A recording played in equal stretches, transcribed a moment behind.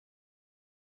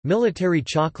Military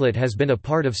chocolate has been a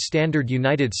part of standard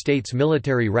United States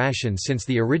military rations since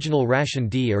the original Ration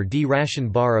D or D-Ration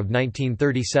Bar of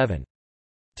 1937.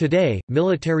 Today,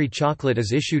 military chocolate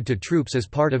is issued to troops as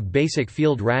part of basic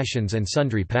field rations and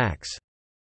sundry packs.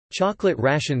 Chocolate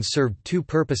rations served two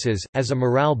purposes, as a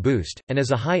morale boost, and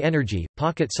as a high-energy,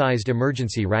 pocket-sized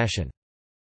emergency ration.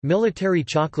 Military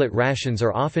chocolate rations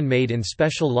are often made in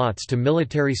special lots to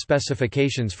military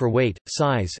specifications for weight,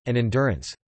 size, and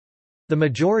endurance. The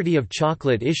majority of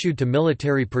chocolate issued to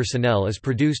military personnel is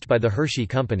produced by the Hershey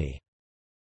Company.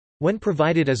 When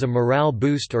provided as a morale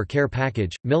boost or care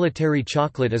package, military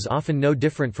chocolate is often no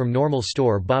different from normal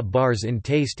store-bought bars in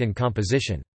taste and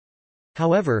composition.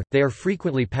 However, they are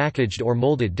frequently packaged or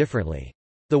molded differently.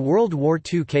 The World War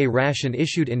II K ration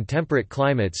issued in temperate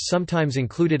climates sometimes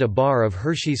included a bar of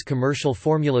Hershey's commercial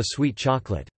formula sweet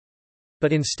chocolate.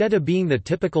 But instead of being the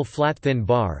typical flat thin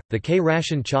bar, the K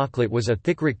ration chocolate was a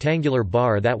thick rectangular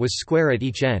bar that was square at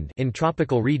each end. In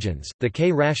tropical regions, the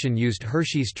K ration used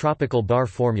Hershey's tropical bar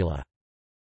formula.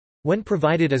 When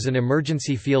provided as an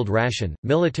emergency field ration,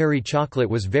 military chocolate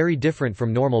was very different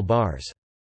from normal bars.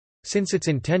 Since its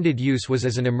intended use was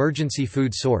as an emergency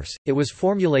food source, it was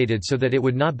formulated so that it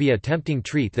would not be a tempting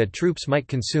treat that troops might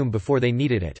consume before they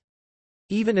needed it.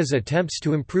 Even as attempts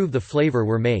to improve the flavor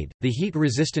were made, the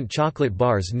heat-resistant chocolate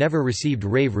bars never received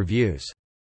rave reviews.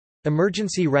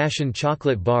 Emergency ration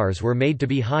chocolate bars were made to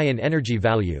be high in energy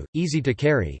value, easy to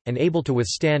carry, and able to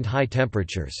withstand high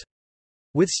temperatures.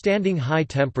 Withstanding high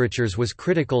temperatures was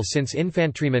critical since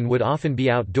infantrymen would often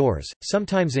be outdoors,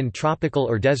 sometimes in tropical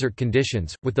or desert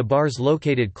conditions, with the bars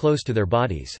located close to their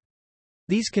bodies.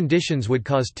 These conditions would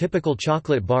cause typical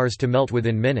chocolate bars to melt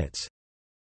within minutes.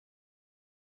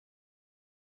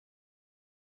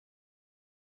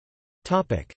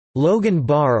 Logan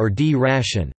Bar or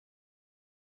D-Ration.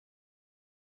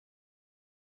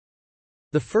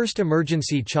 The first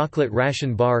emergency chocolate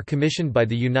ration bar commissioned by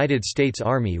the United States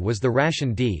Army was the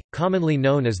Ration D, commonly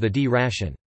known as the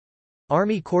D-Ration.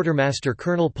 Army Quartermaster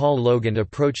Colonel Paul Logan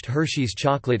approached Hershey's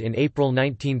Chocolate in April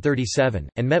 1937,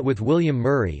 and met with William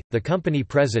Murray, the company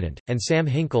president, and Sam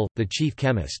Hinkle, the chief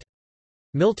chemist.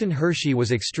 Milton Hershey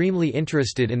was extremely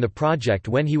interested in the project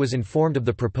when he was informed of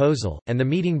the proposal, and the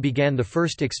meeting began the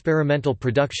first experimental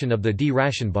production of the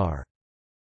D-Ration bar.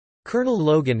 Colonel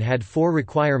Logan had 4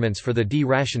 requirements for the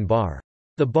D-Ration bar.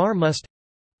 The bar must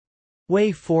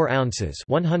weigh 4 ounces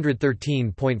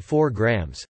 (113.4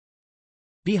 grams),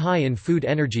 be high in food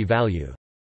energy value,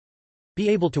 be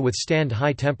able to withstand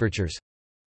high temperatures,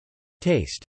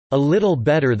 taste a little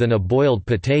better than a boiled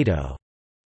potato,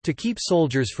 to keep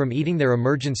soldiers from eating their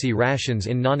emergency rations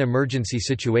in non-emergency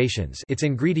situations. Its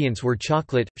ingredients were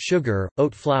chocolate, sugar,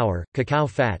 oat flour, cacao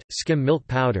fat, skim milk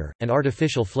powder, and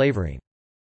artificial flavoring.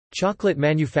 Chocolate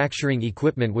manufacturing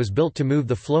equipment was built to move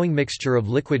the flowing mixture of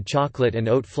liquid chocolate and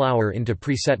oat flour into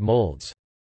preset molds.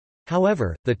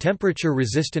 However, the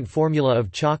temperature-resistant formula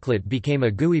of chocolate became a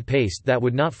gooey paste that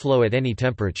would not flow at any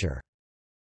temperature.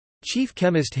 Chief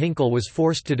chemist Hinkle was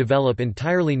forced to develop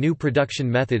entirely new production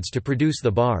methods to produce the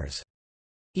bars.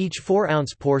 Each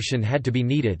 4-ounce portion had to be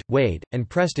kneaded, weighed, and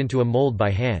pressed into a mold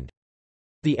by hand.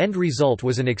 The end result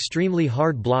was an extremely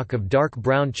hard block of dark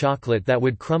brown chocolate that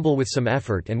would crumble with some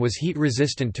effort and was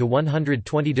heat-resistant to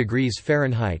 120 degrees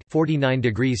Fahrenheit (49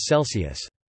 degrees Celsius).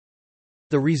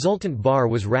 The resultant bar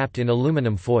was wrapped in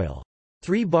aluminum foil.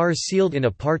 3 bars sealed in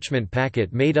a parchment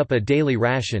packet made up a daily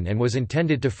ration and was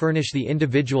intended to furnish the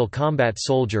individual combat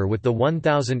soldier with the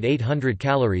 1,800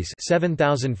 calories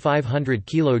 (7,500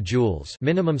 kilojoules)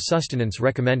 minimum sustenance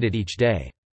recommended each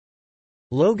day.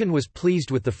 Logan was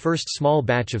pleased with the first small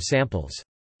batch of samples.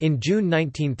 In June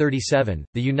 1937,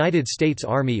 the United States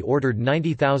Army ordered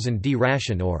 90,000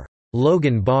 D-Ration or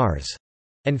Logan bars,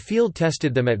 and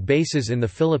field-tested them at bases in the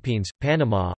Philippines,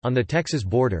 Panama, on the Texas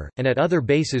border, and at other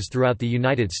bases throughout the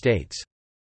United States.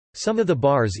 Some of the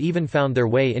bars even found their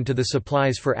way into the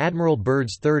supplies for Admiral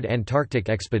Byrd's Third Antarctic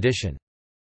Expedition.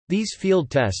 These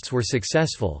field tests were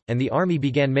successful, and the Army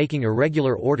began making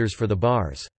irregular orders for the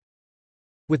bars.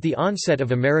 With the onset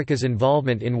of America's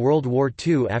involvement in World War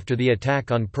II after the attack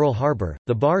on Pearl Harbor,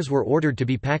 the bars were ordered to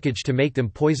be packaged to make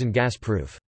them poison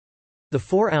gas-proof. The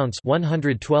 4-ounce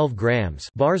 (112 grams)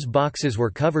 bars boxes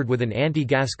were covered with an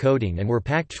anti-gas coating and were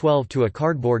packed 12 to a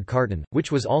cardboard carton,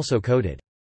 which was also coated.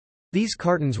 These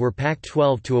cartons were packed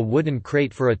 12 to a wooden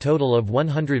crate for a total of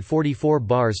 144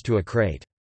 bars to a crate.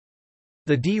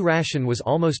 The D-Ration was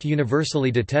almost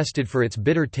universally detested for its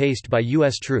bitter taste by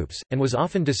U.S. troops, and was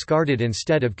often discarded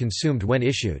instead of consumed when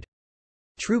issued.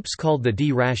 Troops called the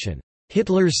D-Ration,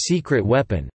 "Hitler's secret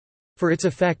weapon," for its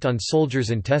effect on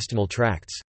soldiers' intestinal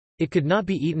tracts. It could not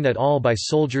be eaten at all by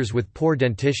soldiers with poor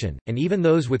dentition, and even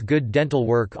those with good dental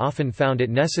work often found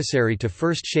it necessary to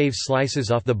first shave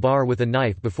slices off the bar with a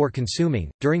knife before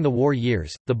consuming. During the war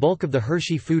years, the bulk of the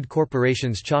Hershey Food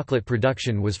Corporation's chocolate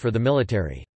production was for the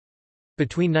military.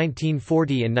 Between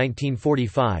 1940 and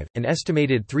 1945, an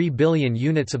estimated 3 billion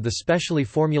units of the specially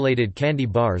formulated candy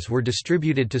bars were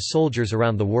distributed to soldiers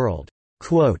around the world.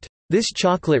 Quote, "This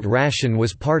chocolate ration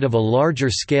was part of a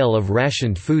larger scale of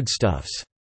rationed foodstuffs.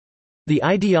 The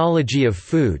ideology of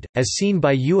food, as seen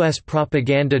by U.S.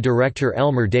 propaganda director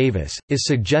Elmer Davis, is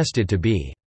suggested to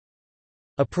be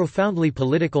a profoundly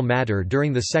political matter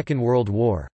during the Second World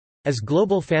War. As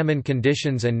global famine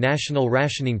conditions and national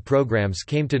rationing programs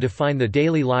came to define the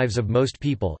daily lives of most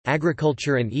people,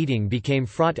 agriculture and eating became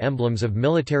fraught emblems of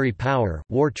military power,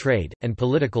 war trade, and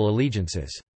political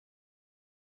allegiances."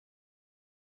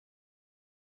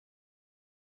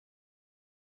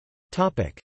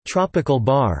 Tropical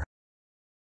bar.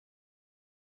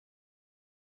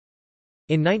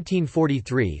 In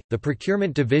 1943, the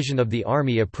Procurement Division of the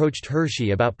Army approached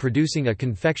Hershey about producing a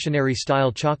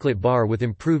confectionery-style chocolate bar with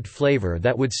improved flavor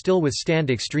that would still withstand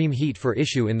extreme heat for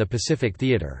issue in the Pacific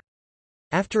Theater.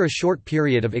 After a short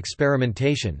period of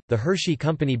experimentation, the Hershey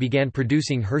Company began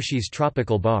producing Hershey's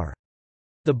Tropical Bar.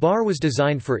 The bar was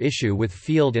designed for issue with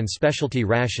field and specialty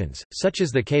rations, such as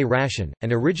the K ration,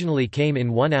 and originally came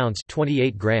in 1 ounce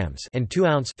 28 grams and 2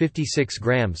 ounce 56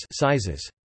 grams sizes.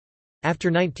 After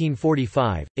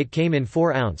 1945, it came in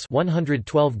 4-ounce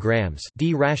 112 grams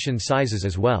D ration sizes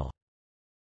as well.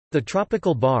 The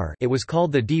Tropical Bar, it was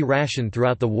called the D ration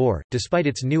throughout the war, despite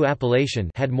its new appellation,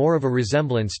 had more of a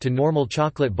resemblance to normal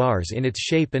chocolate bars in its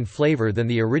shape and flavor than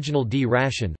the original D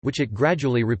ration, which it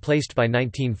gradually replaced by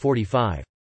 1945.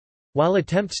 While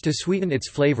attempts to sweeten its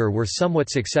flavor were somewhat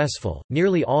successful,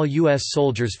 nearly all U.S.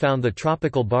 soldiers found the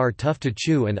Tropical Bar tough to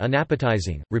chew and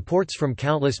unappetizing. Reports from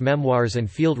countless memoirs and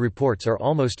field reports are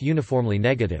almost uniformly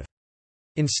negative.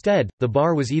 Instead, the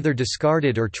bar was either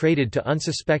discarded or traded to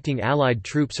unsuspecting Allied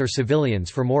troops or civilians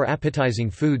for more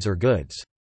appetizing foods or goods.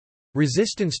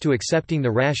 Resistance to accepting the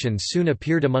rations soon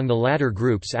appeared among the latter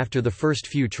groups after the first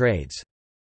few trades.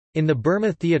 In the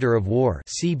Burma Theater of War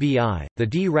 (CBI), the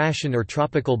D ration or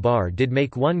Tropical Bar did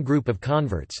make one group of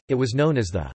converts. It was known as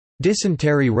the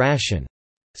dysentery ration,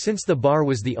 since the bar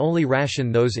was the only ration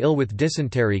those ill with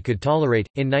dysentery could tolerate.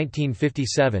 In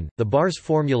 1957, the bar's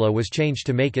formula was changed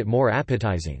to make it more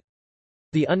appetizing.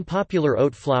 The unpopular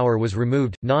oat flour was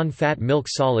removed, non-fat milk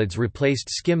solids replaced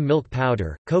skim milk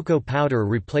powder, cocoa powder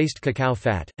replaced cacao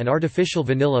fat, and artificial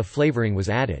vanilla flavoring was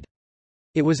added.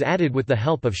 It was added with the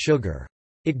help of sugar.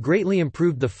 It greatly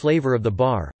improved the flavor of the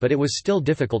bar, but it was still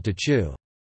difficult to chew.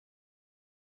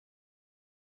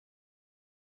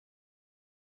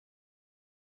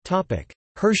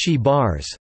 Hershey bars.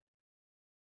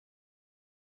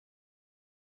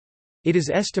 It is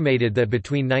estimated that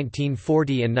between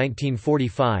 1940 and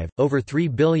 1945, over 3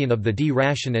 billion of the D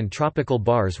ration and Tropical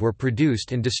bars were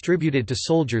produced and distributed to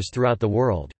soldiers throughout the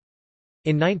world.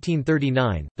 In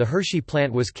 1939, the Hershey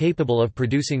plant was capable of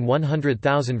producing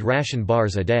 100,000 ration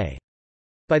bars a day.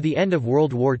 By the end of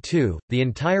World War II, the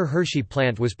entire Hershey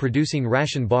plant was producing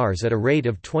ration bars at a rate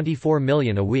of 24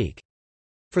 million a week.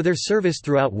 For their service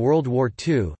throughout World War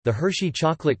II, the Hershey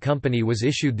Chocolate Company was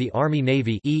issued the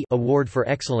Army-Navy Award for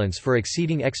Excellence for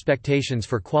exceeding expectations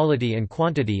for quality and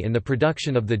quantity in the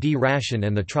production of the D ration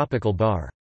and the Tropical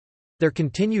Bar. Their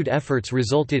continued efforts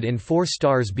resulted in 4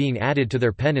 stars being added to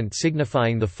their pennant,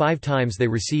 signifying the 5 times they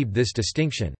received this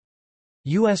distinction.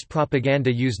 U.S.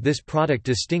 propaganda used this product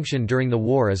distinction during the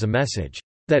war as a message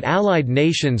that Allied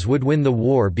nations would win the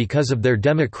war because of their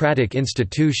democratic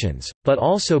institutions, but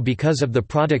also because of the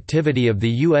productivity of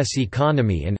the U.S.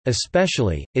 economy and,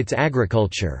 especially, its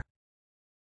agriculture.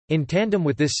 In tandem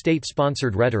with this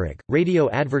state-sponsored rhetoric, radio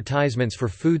advertisements for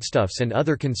foodstuffs and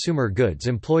other consumer goods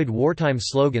employed wartime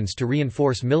slogans to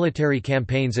reinforce military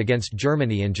campaigns against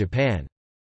Germany and Japan.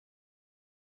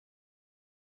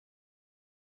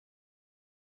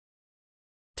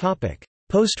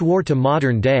 Post-war to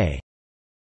modern day.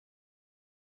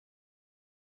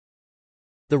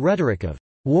 The rhetoric of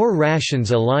war rations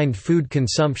aligned food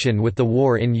consumption with the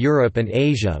war in Europe and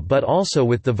Asia, but also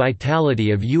with the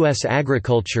vitality of U.S.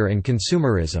 agriculture and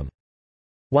consumerism.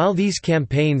 While these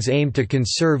campaigns aimed to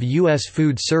conserve U.S.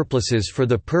 food surpluses for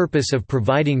the purpose of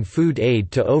providing food aid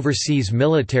to overseas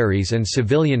militaries and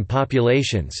civilian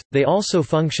populations, they also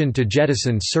functioned to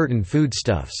jettison certain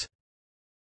foodstuffs.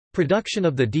 Production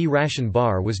of the D ration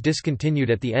bar was discontinued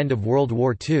at the end of World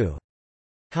War II.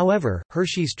 However,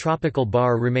 Hershey's Tropical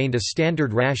Bar remained a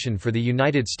standard ration for the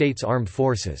United States Armed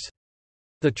Forces.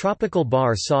 The tropical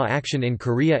bar saw action in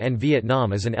Korea and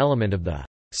Vietnam as an element of the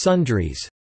sundries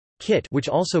kit, which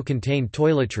also contained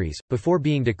toiletries, before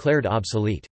being declared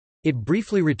obsolete. It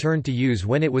briefly returned to use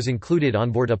when it was included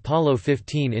on board Apollo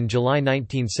 15 in July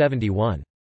 1971.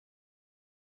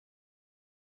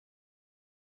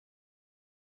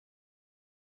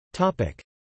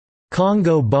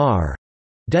 Congo Bar,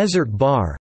 desert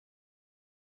bar.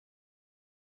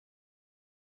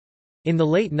 In the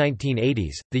late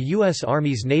 1980s, the U.S.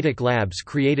 Army's Natick Labs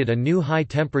created a new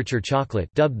high-temperature chocolate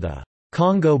dubbed the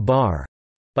Congo Bar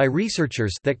by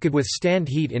researchers that could withstand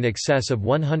heat in excess of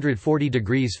 140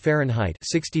 degrees Fahrenheit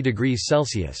 60 degrees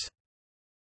Celsius.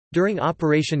 During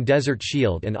Operation Desert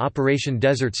Shield and Operation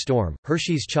Desert Storm,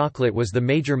 Hershey's chocolate was the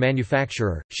major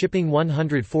manufacturer, shipping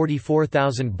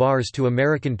 144,000 bars to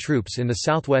American troops in the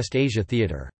Southwest Asia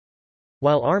theater.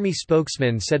 While Army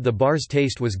spokesmen said the bar's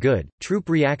taste was good, troop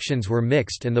reactions were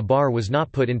mixed and the bar was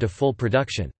not put into full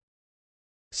production.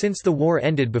 Since the war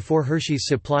ended before Hershey's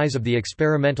supplies of the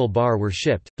experimental bar were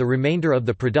shipped, the remainder of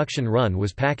the production run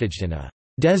was packaged in a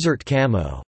desert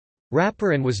camo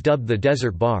wrapper and was dubbed the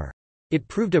Desert Bar. It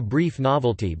proved a brief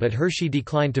novelty, but Hershey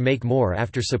declined to make more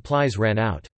after supplies ran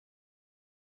out.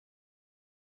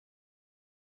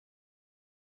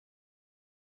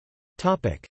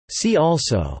 See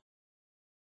also: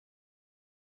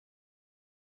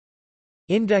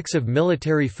 Index of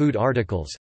military food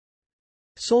articles,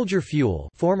 Soldier fuel,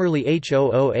 formerly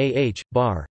HOOAH,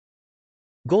 bar,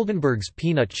 Goldenberg's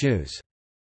peanut chews.